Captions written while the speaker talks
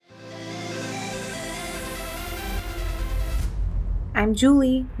I'm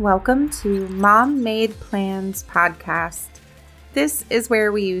Julie. Welcome to Mom Made Plans podcast. This is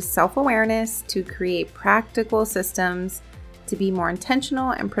where we use self-awareness to create practical systems to be more intentional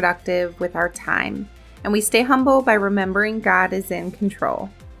and productive with our time. And we stay humble by remembering God is in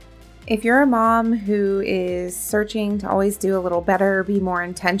control. If you're a mom who is searching to always do a little better, be more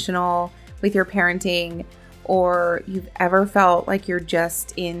intentional with your parenting, or you've ever felt like you're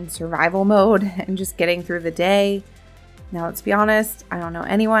just in survival mode and just getting through the day, now, let's be honest, I don't know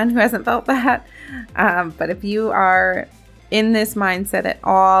anyone who hasn't felt that. But if you are in this mindset at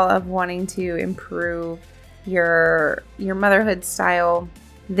all of wanting to improve your motherhood style,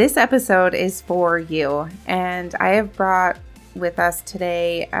 this episode is for you. And I have brought with us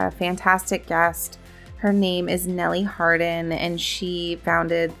today a fantastic guest. Her name is Nellie Harden, and she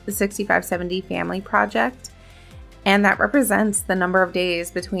founded the 6570 Family Project. And that represents the number of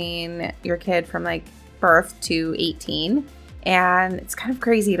days between your kid from birth to 18. And it's kind of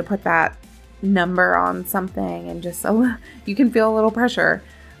crazy to put that number on something and just you can feel a little pressure,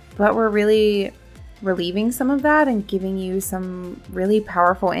 but we're really relieving some of that and giving you some really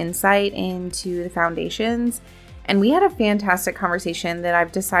powerful insight into the foundations. And we had a fantastic conversation that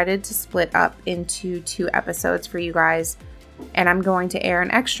I've decided to split up into 2 episodes for you guys. And I'm going to air an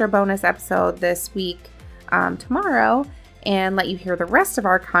extra bonus episode this week, tomorrow, and let you hear the rest of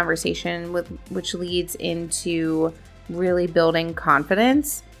our conversation, which leads into really building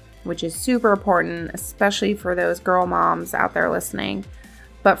confidence, which is super important, especially for those girl moms out there listening.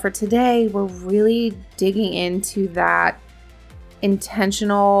 But for today, we're really digging into that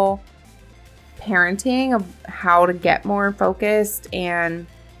intentional parenting of how to get more focused and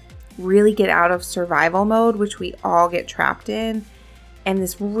really get out of survival mode, which we all get trapped in. And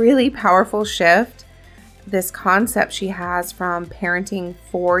this really powerful shift, this concept she has from parenting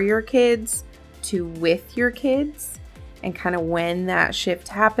for your kids to with your kids, and kind of when that shift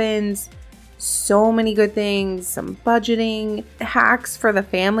happens. So many good things, some budgeting hacks for the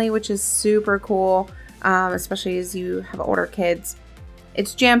family, which is super cool, especially as you have older kids.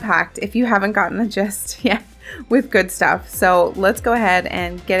 It's jam-packed if you haven't gotten the gist yet with good stuff. So let's go ahead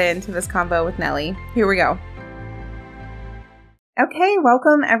and get into this combo with Nellie. Here we go. Okay,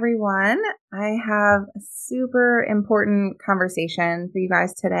 welcome everyone. I have a super important conversation for you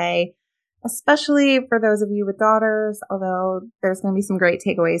guys today, especially for those of you with daughters, although there's going to be some great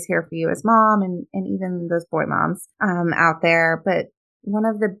takeaways here for you as mom and even those boy moms out there. But one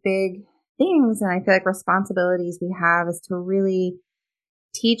of the big things, and I feel like responsibilities we have, is to really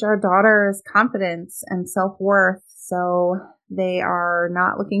teach our daughters confidence and self-worth so they are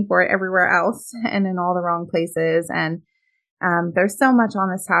not looking for it everywhere else and in all the wrong places. And there's so much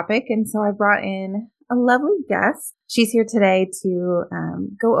on this topic. And so I brought in a lovely guest. She's here today to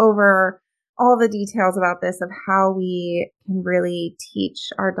go over all the details about this, of how we can really teach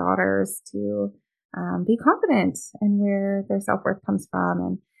our daughters to be confident and where their self-worth comes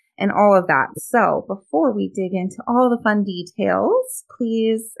from and all of that. So before we dig into all the fun details,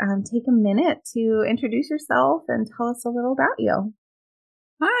 please take a minute to introduce yourself and tell us a little about you.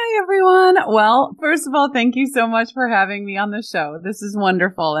 Hi, everyone. Well, first of all, thank you so much for having me on the show. This is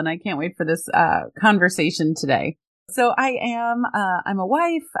wonderful, and I can't wait for this conversation today. So I'm a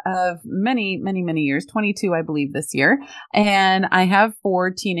wife of many, many, many years, 22, I believe, this year. And I have 4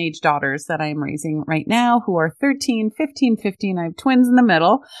 teenage daughters that I'm raising right now who are 13, 15, 15. I have twins in the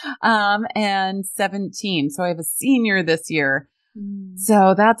middle, and 17. So I have a senior this year.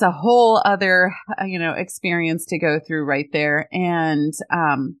 So that's a whole other, experience to go through right there. And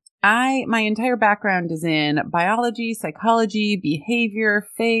my entire background is in biology, psychology, behavior,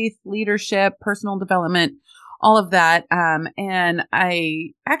 faith, leadership, personal development, all of that. And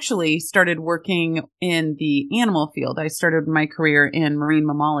I actually started working in the animal field. I started my career in marine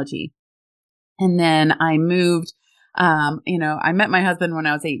mammalogy. And then I moved. I met my husband when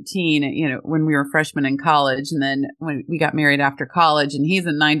I was 18, when we were freshmen in college. And then when we got married after college, and he's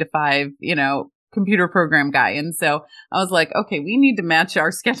a 9-to-5, computer program guy. And so I was like, okay, we need to match our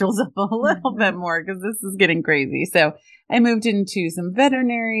schedules up a little bit more because this is getting crazy. So I moved into some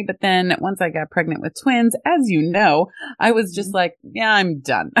veterinary, but then once I got pregnant with twins, as you know, I was just like, yeah, I'm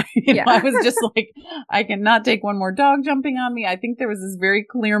done. I was just like, I cannot take one more dog jumping on me. I think there was this very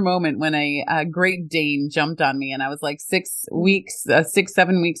clear moment when a Great Dane jumped on me, and I was like 7 weeks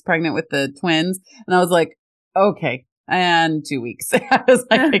pregnant with the twins. And I was like, okay. And 2 weeks. I was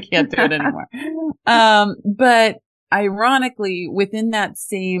like, I can't do it anymore. But ironically, within that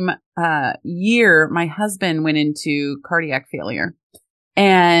same year, my husband went into cardiac failure.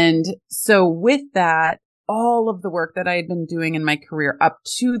 And so with that, all of the work that I had been doing in my career up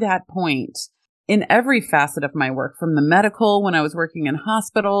to that point in every facet of my work, from the medical, when I was working in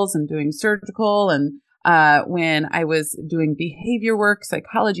hospitals and doing surgical, and when I was doing behavior work,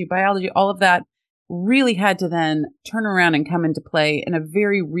 psychology, biology, all of that really had to then turn around and come into play in a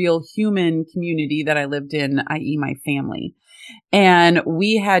very real human community that I lived in, i.e. my family. And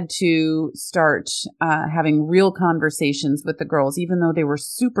we had to start having real conversations with the girls, even though they were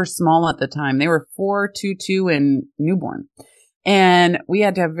super small at the time. They were 4, 2, 2, and newborn. And we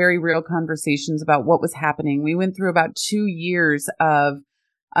had to have very real conversations about what was happening. We went through about 2 years of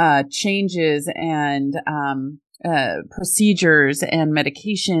changes and procedures and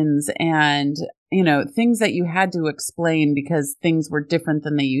medications and, things that you had to explain because things were different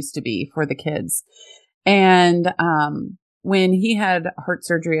than they used to be for the kids. And when he had heart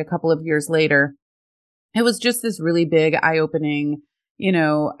surgery a couple of years later, it was just this really big eye-opening,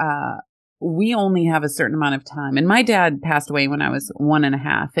 we only have a certain amount of time. And my dad passed away when I was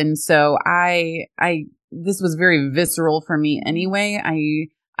 1.5. And so this was very visceral for me anyway.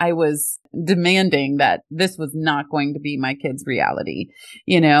 I was demanding that this was not going to be my kid's reality,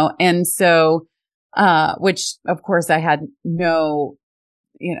 and so, which of course I had no,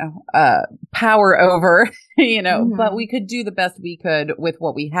 power over, but we could do the best we could with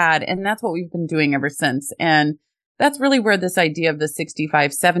what we had. And that's what we've been doing ever since. And that's really where this idea of the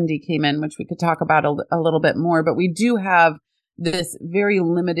 65-70 came in, which we could talk about a little bit more. But we do have this very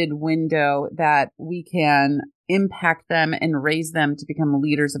limited window that we can impact them and raise them to become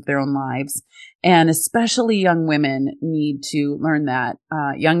leaders of their own lives. And especially young women need to learn that.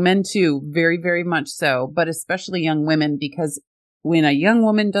 Young men too, very, very much so, but especially young women, because when a young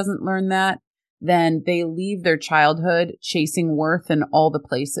woman doesn't learn that, then they leave their childhood chasing worth in all the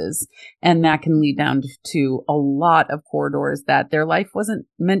places. And that can lead down to a lot of corridors that their life wasn't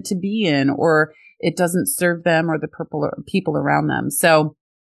meant to be in, or it doesn't serve them or the people around them. So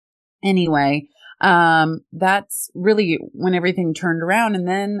anyway, that's really when everything turned around. And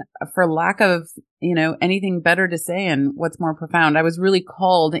then for lack of, anything better to say and what's more profound, I was really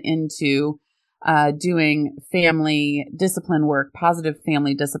called into doing family discipline work, positive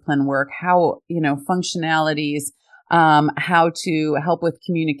family discipline work, how, functionalities, how to help with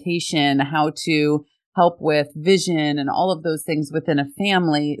communication, how to help with vision and all of those things within a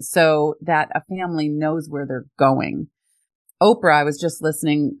family so that a family knows where they're going. Oprah, I was just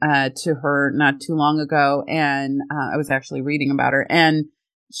listening to her not too long ago, and I was actually reading about her, and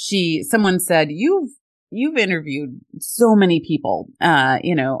someone said, You've interviewed so many people,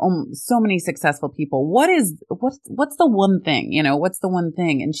 so many successful people. What's the one thing, what's the one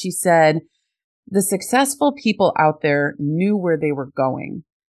thing? And she said, the successful people out there knew where they were going.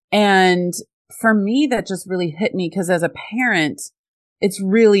 And for me, that just really hit me because as a parent, it's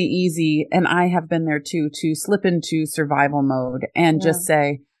really easy, and I have been there too, to slip into survival mode and just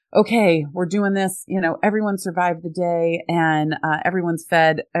say, okay, we're doing this, everyone survived the day and everyone's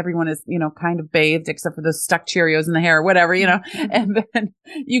fed. Everyone is, kind of bathed except for the stuck Cheerios in the hair or whatever, and then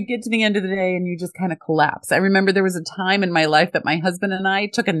you get to the end of the day and you just kind of collapse. I remember there was a time in my life that my husband and I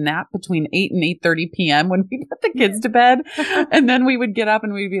took a nap between 8 and 8:30 p.m. when we put the kids to bed. And then we would get up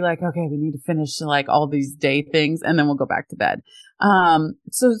and we'd be like, okay, we need to finish like all these day things and then we'll go back to bed.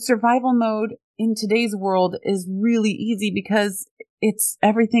 So survival mode in today's world is really easy because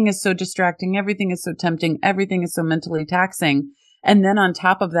everything is so distracting. Everything is so tempting. Everything is so mentally taxing. And then on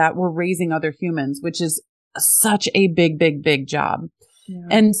top of that, we're raising other humans, which is such a big, big, big job. Yeah.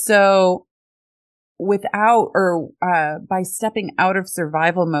 And so by stepping out of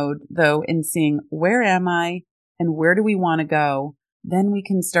survival mode though, and seeing where am I and where do we want to go, then we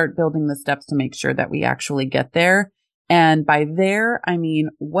can start building the steps to make sure that we actually get there. And by there, I mean,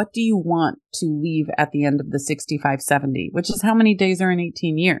 what do you want to leave at the end of the 65-70, which is how many days are in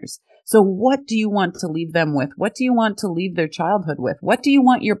 18 years? So what do you want to leave them with? What do you want to leave their childhood with? What do you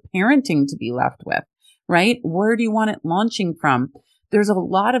want your parenting to be left with, right? Where do you want it launching from? There's a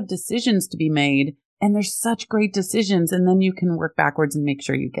lot of decisions to be made, and there's such great decisions, and then you can work backwards and make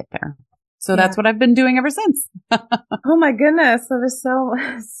sure you get there. So that's what I've been doing ever since. Oh my goodness. That is so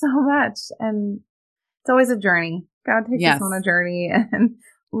much. And it's always a journey. God takes us on a journey and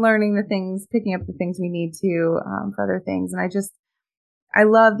learning the things, picking up the things we need to for other things. And I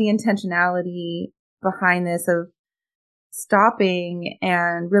love the intentionality behind this of stopping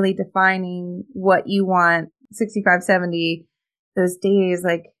and really defining what you want 65-70, those days,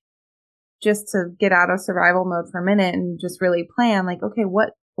 like just to get out of survival mode for a minute and just really plan like, okay,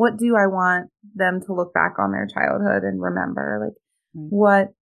 what do I want them to look back on their childhood and remember? Like, what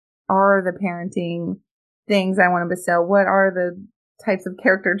are the parenting things I want to bestow? What are the types of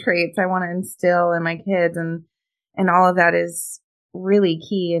character traits I want to instill in my kids? And all of that is really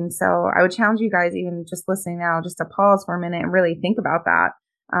key. And so I would challenge you guys, even just listening now, just to pause for a minute and really think about that.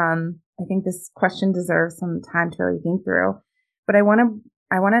 I think this question deserves some time to really think through. But I want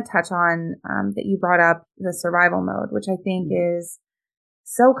to touch on that you brought up the survival mode, which I think is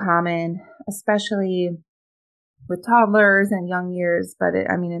so common, especially with toddlers and young years. But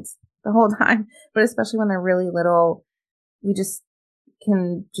it's the whole time, but especially when they're really little, we just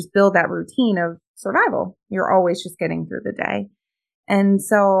can just build that routine of survival. You're always just getting through the day. And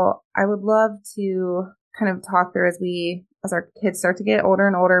so I would love to kind of talk through as our kids start to get older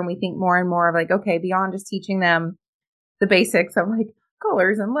and older, and we think more and more of like, okay, beyond just teaching them the basics of like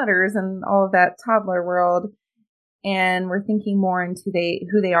colors and letters and all of that toddler world. And we're thinking more into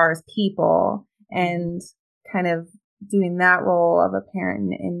who they are as people, and kind of doing that role of a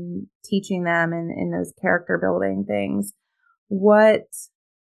parent in teaching them and in those character building things. What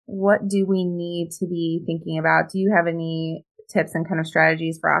do we need to be thinking about? Do you have any tips and kind of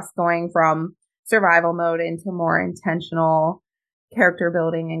strategies for us going from survival mode into more intentional character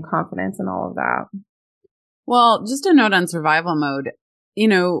building and confidence and all of that? Well, just a note on survival mode,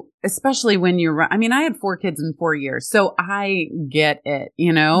 especially when I had 4 kids in 4 years, so I get it,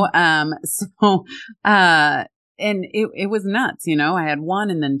 and it was nuts, I had one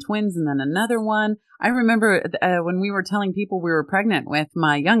and then twins and then another one. I remember when we were telling people we were pregnant with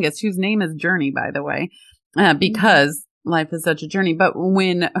my youngest, whose name is Journey, by the way, because life is such a journey. But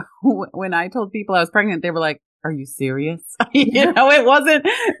when I told people I was pregnant, they were like, "Are you serious?" It wasn't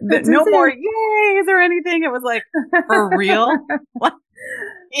no more yays or anything. It was like, for real.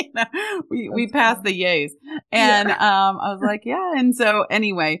 We passed the yays, and I was like, yeah. And so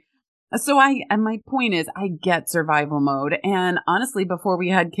anyway. And my point is, I get survival mode. And honestly, before we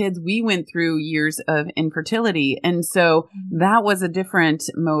had kids, we went through years of infertility. And so that was a different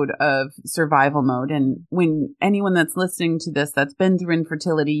mode of survival mode. And when anyone that's listening to this, that's been through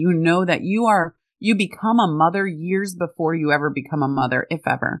infertility, you know that you become a mother years before you ever become a mother, if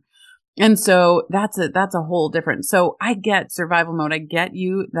ever. And so that's a whole different. So I get survival mode. I get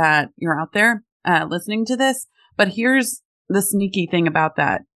you that you're out there listening to this, but here's the sneaky thing about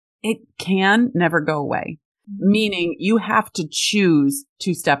that. It can never go away, meaning you have to choose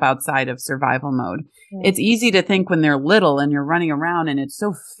to step outside of survival mode. Yeah. It's easy to think when they're little and you're running around and it's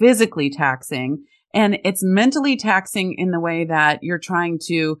so physically taxing, and it's mentally taxing in the way that you're trying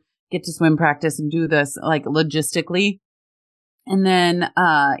to get to swim practice and do this like logistically. And then,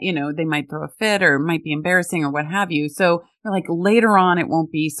 they might throw a fit or it might be embarrassing or what have you. So you're like, later on, it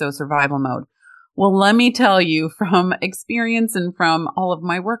won't be so survival mode. Well, let me tell you from experience and from all of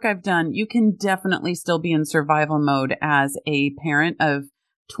my work I've done, you can definitely still be in survival mode as a parent of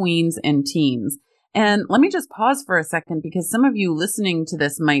tweens and teens. And let me just pause for a second, because some of you listening to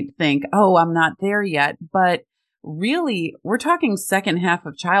this might think, oh, I'm not there yet. But really, we're talking second half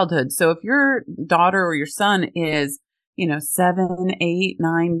of childhood. So if your daughter or your son is, 7, 8,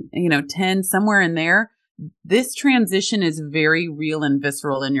 9, 10, somewhere in there, this transition is very real and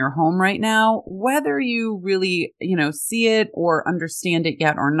visceral in your home right now. Whether you really, see it or understand it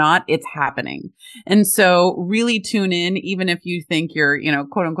yet or not, it's happening. And so really tune in, even if you think you're,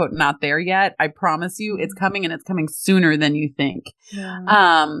 quote unquote, not there yet. I promise you it's coming, and it's coming sooner than you think.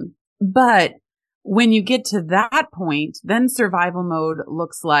 Yeah. But when you get to that point, then survival mode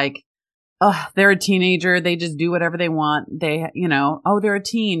looks like, oh, they're a teenager. They just do whatever they want. They, they're a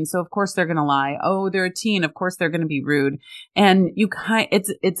teen. So of course they're going to lie. Oh, they're a teen. Of course they're going to be rude. And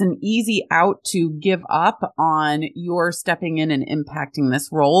it's an easy out to give up on your stepping in and impacting this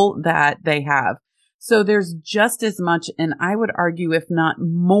role that they have. So there's just as much, and I would argue, if not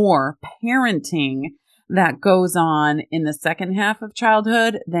more, parenting that goes on in the second half of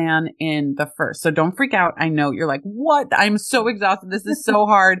childhood than in the first. So don't freak out. I know you're like, what? I'm so exhausted. This is so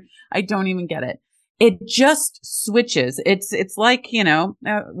hard. I don't even get it. It just switches. It's like,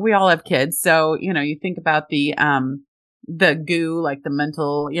 we all have kids. So, you think about the goo, like the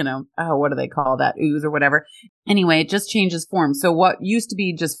mental, what do they call that? Ooze or whatever. Anyway, it just changes form. So what used to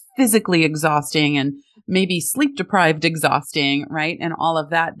be just physically exhausting and maybe sleep deprived exhausting, right? And all of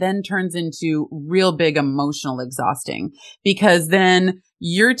that then turns into real big emotional exhausting, because then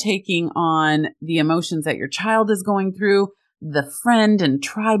you're taking on the emotions that your child is going through, the friend and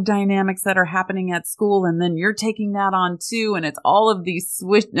tribe dynamics that are happening at school. And then you're taking that on too. And it's all of these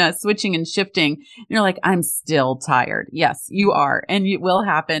switching and shifting. And you're like, I'm still tired. Yes, you are. And it will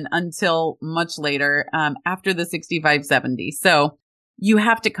happen until much later, after the 65, 70. So you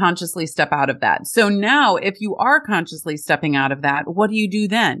have to consciously step out of that. So now if you are consciously stepping out of that, what do you do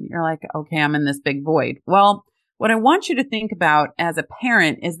then? You're like, okay, I'm in this big void. Well, what I want you to think about as a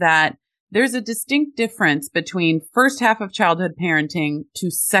parent is that there's a distinct difference between first half of childhood parenting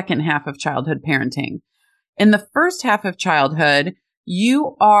to second half of childhood parenting. In the first half of childhood,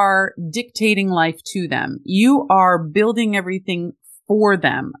 you are dictating life to them. You are building everything for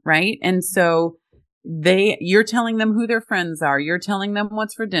them, right? And so you're telling them who their friends are. You're telling them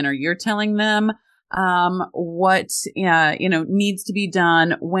what's for dinner. You're telling them what needs to be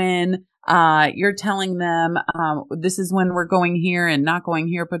done when you're telling them this is when we're going here and not going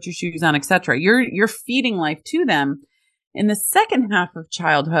here. Put your shoes on, etc. You're feeding life to them. In the second half of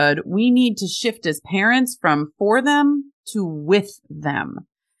childhood, we need to shift as parents from for them to with them.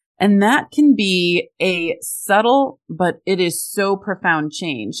 And that can be a subtle, but it is so profound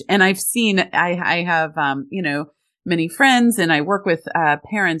change. And I have, many friends, and I work with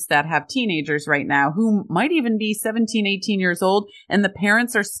parents that have teenagers right now who might even be 17, 18 years old, and the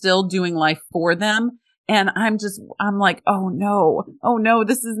parents are still doing life for them. And I'm like, oh no,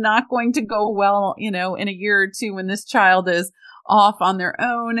 this is not going to go well, in a year or two when this child is off on their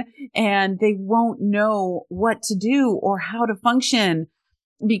own and they won't know what to do or how to function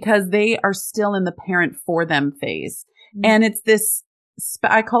because they are still in the parent for them phase. Mm-hmm. And it's this,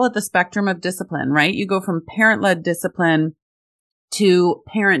 I call it the spectrum of discipline, right? You go from parent-led discipline to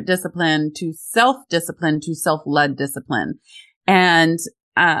parent discipline to self-discipline to self-led discipline. And,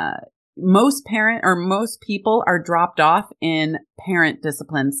 most people are dropped off in parent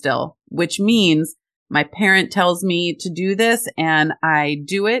discipline still, which means my parent tells me to do this and I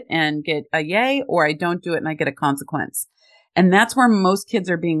do it and get a yay, or I don't do it and I get a consequence. And that's where most kids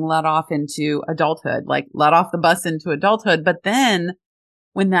are being let off into adulthood, like let off the bus into adulthood. But then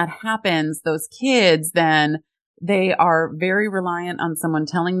when that happens, those kids, then they are very reliant on someone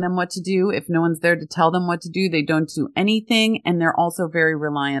telling them what to do. If no one's there to tell them what to do, they don't do anything. And they're also very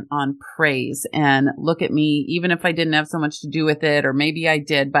reliant on praise. And look at me, even if I didn't have so much to do with it, or maybe I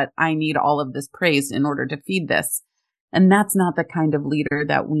did, but I need all of this praise in order to feed this. And that's not the kind of leader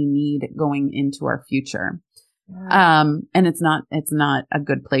that we need going into our future. Yeah. And it's not a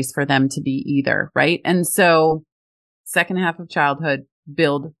good place for them to be either. Right. And so second half of childhood,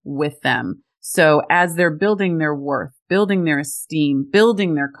 build with them. So as they're building their worth, building their esteem,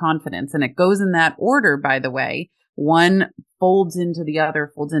 building their confidence, and it goes in that order, by the way, one folds into the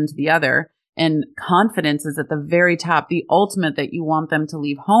other, and confidence is at the very top, the ultimate that you want them to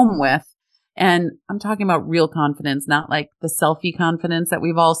leave home with. And I'm talking about real confidence, not like the selfie confidence that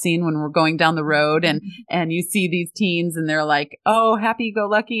we've all seen when we're going down the road and you see these teens and they're like, oh, happy go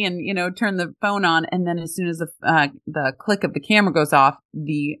lucky, and, turn the phone on. And then as soon as the click of the camera goes off,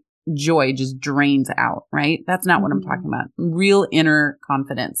 the joy just drains out, right? That's not what I'm talking about. Real inner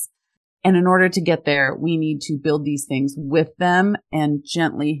confidence. And in order to get there, we need to build these things with them and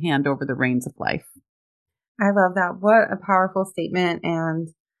gently hand over the reins of life. I love that. What a powerful statement. And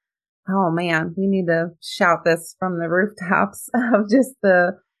oh man, we need to shout this from the rooftops of just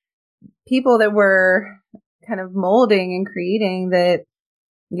the people that we're kind of molding and creating that,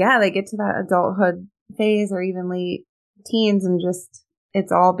 yeah, they get to that adulthood phase or even late teens and just,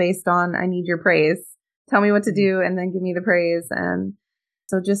 it's all based on, I need your praise. Tell me what to do and then give me the praise. And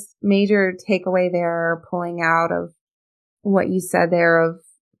so just major takeaway there, pulling out of what you said there of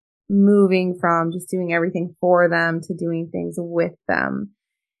moving from just doing everything for them to doing things with them.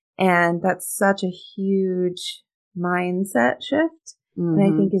 And that's such a huge mindset shift. Mm-hmm. And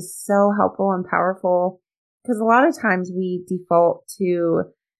I think is so helpful and powerful because a lot of times we default to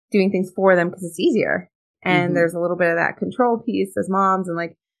doing things for them because it's easier. And there's a little bit of that control piece as moms and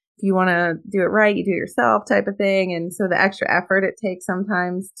like, if you want to do it right, you do it yourself type of thing. And so the extra effort it takes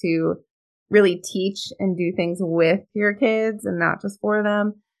sometimes to really teach and do things with your kids and not just for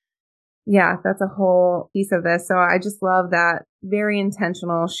them. Yeah, that's a whole piece of this. So I just love that very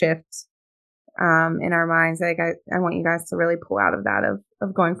intentional shift in our minds. Like I want you guys to really pull out of that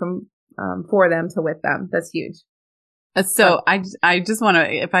of going from for them to with them. That's huge. So I just want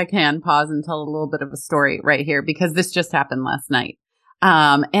to, if I can, pause and tell a little bit of a story right here because this just happened last night.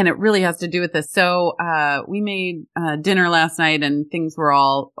 And it really has to do with this. So we made dinner last night and things were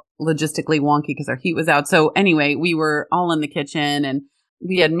all logistically wonky because our heat was out. So anyway, we were all in the kitchen and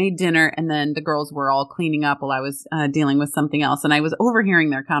we had made dinner and then the girls were all cleaning up while I was dealing with something else. And I was overhearing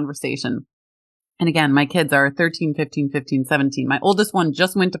their conversation. And again, my kids are 13, 15, 15, 17. My oldest one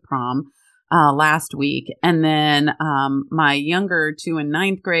just went to prom last week. And then my younger two in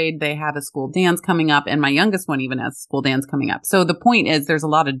ninth grade, they have a school dance coming up. And my youngest one even has a school dance coming up. So the point is there's a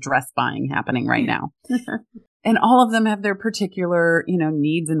lot of dress buying happening right now. And all of them have their particular,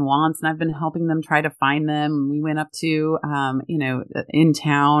 needs and wants. And I've been helping them try to find them. We went up to, in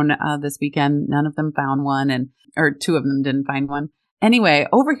town this weekend. None of them found one or two of them didn't find one. Anyway,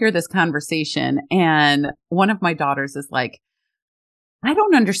 overhear this conversation, and one of my daughters is like, I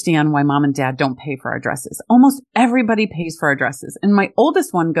don't understand why mom and dad don't pay for our dresses. Almost everybody pays for our dresses. And my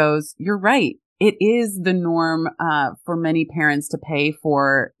oldest one goes, you're right. It is the norm for many parents to pay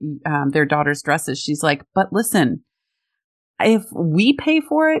for their daughter's dresses. She's like, but listen, if we pay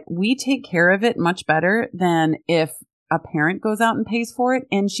for it, we take care of it much better than if a parent goes out and pays for it.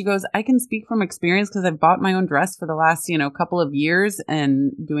 And she goes, I can speak from experience because I've bought my own dress for the last, couple of years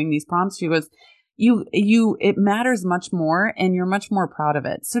and doing these prompts. She goes, it matters much more and you're much more proud of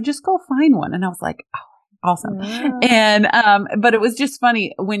it. So just go find one. And I was like, oh, awesome. Wow. And, but it was just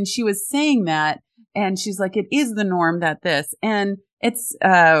funny when she was saying that, and she's like, it is the norm that this, and it's,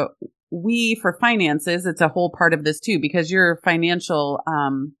 for finances, it's a whole part of this too, because your financial,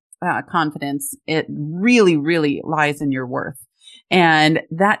 confidence, it really, really lies in your worth. And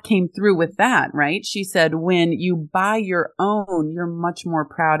that came through with that, right? She said, when you buy your own, you're much more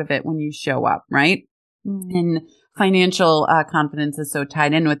proud of it when you show up, right? Mm-hmm. And financial confidence is so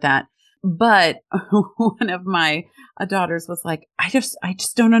tied in with that. But one of my daughters was like, I just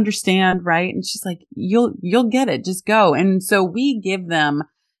don't understand, right? And she's like, you'll get it. Just go. And so we give them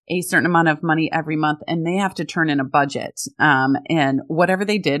a certain amount of money every month, and they have to turn in a budget. And whatever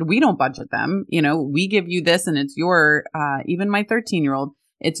they did, we don't budget them. We give you this, and it's your, even my 13-year-old,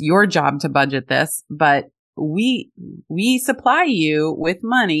 it's your job to budget this, but we supply you with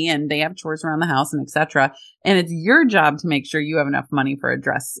money, and they have chores around the house and etc. And it's your job to make sure you have enough money for a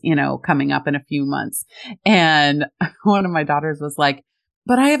dress, coming up in a few months. And one of my daughters was like,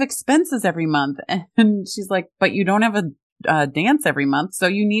 but I have expenses every month. And she's like, but you don't have a dance every month. So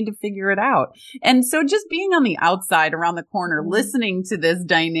you need to figure it out. And so just being on the outside around the corner, listening to this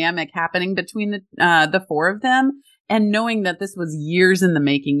dynamic happening between the four of them, and knowing that this was years in the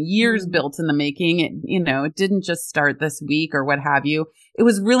making, years built in the making, it didn't just start this week or what have you. It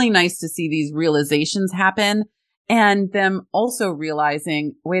was really nice to see these realizations happen, and them also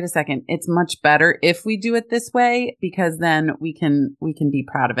realizing, wait a second, it's much better if we do it this way, because then we can be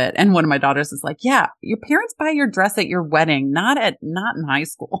proud of it. And one of my daughters is like, yeah, your parents buy your dress at your wedding, not in high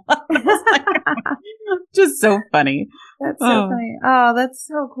school. Just so funny. That's so funny. Oh, that's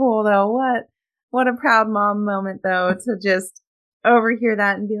so cool though. What a proud mom moment though, to just overhear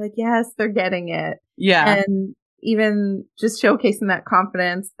that and be like, yes, they're getting it. Yeah. And even just showcasing that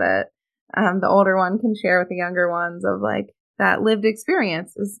confidence that the older one can share with the younger ones, of like that lived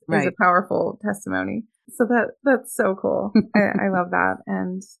experience is a powerful testimony. So that's so cool. I love that.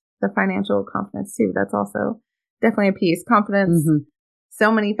 And the financial confidence too. That's also definitely a piece. Confidence, so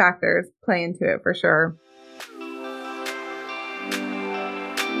many factors play into it for sure.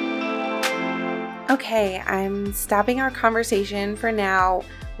 Okay, I'm stopping our conversation for now.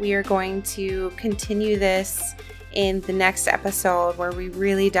 We are going to continue this in the next episode, where we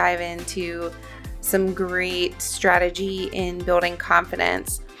really dive into some great strategy in building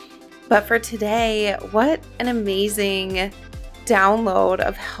confidence. But for today, what an amazing download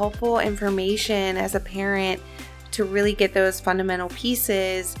of helpful information as a parent to really get those fundamental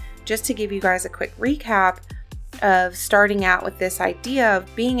pieces. Just to give you guys a quick recap of starting out with this idea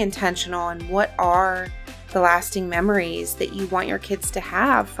of being intentional, and what are the lasting memories that you want your kids to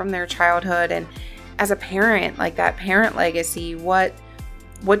have from their childhood. And as a parent, like that parent legacy, what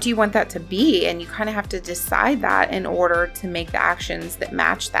do you want that to be? And you kind of have to decide that in order to make the actions that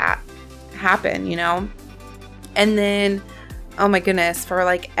match that happen, And then, oh my goodness, for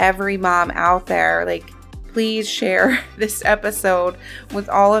like every mom out there, like please share this episode with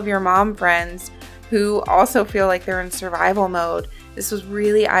all of your mom friends who also feel like they're in survival mode. This was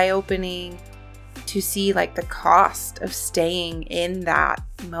really eye-opening to see like the cost of staying in that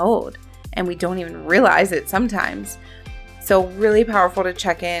mode. And we don't even realize it sometimes. So really powerful to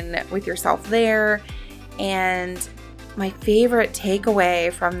check in with yourself there. And my favorite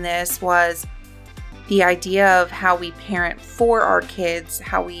takeaway from this was the idea of how we parent for our kids,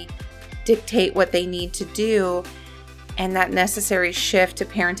 how we dictate what they need to do, and that necessary shift to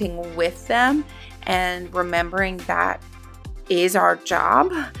parenting with them, and remembering that is our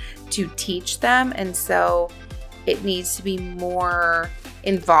job to teach them. And so it needs to be more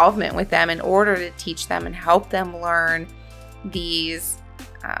involvement with them in order to teach them and help them learn these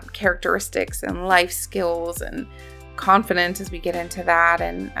characteristics and life skills and confidence as we get into that.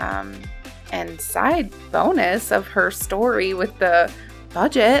 And side bonus of her story with the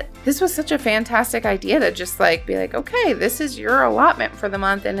budget, this was such a fantastic idea to just like be like, okay, this is your allotment for the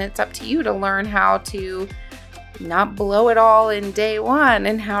month, and it's up to you to learn how to not blow it all in day one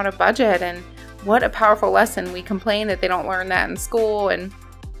and how to budget. And what a powerful lesson. We complain that they don't learn that in school and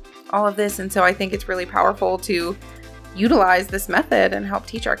all of this. And so I think it's really powerful to utilize this method and help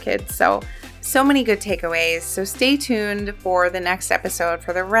teach our kids. So many good takeaways. So stay tuned for the next episode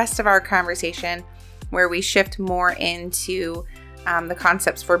for the rest of our conversation, where we shift more into the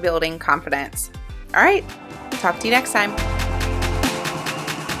concepts for building confidence. All right, talk to you next time.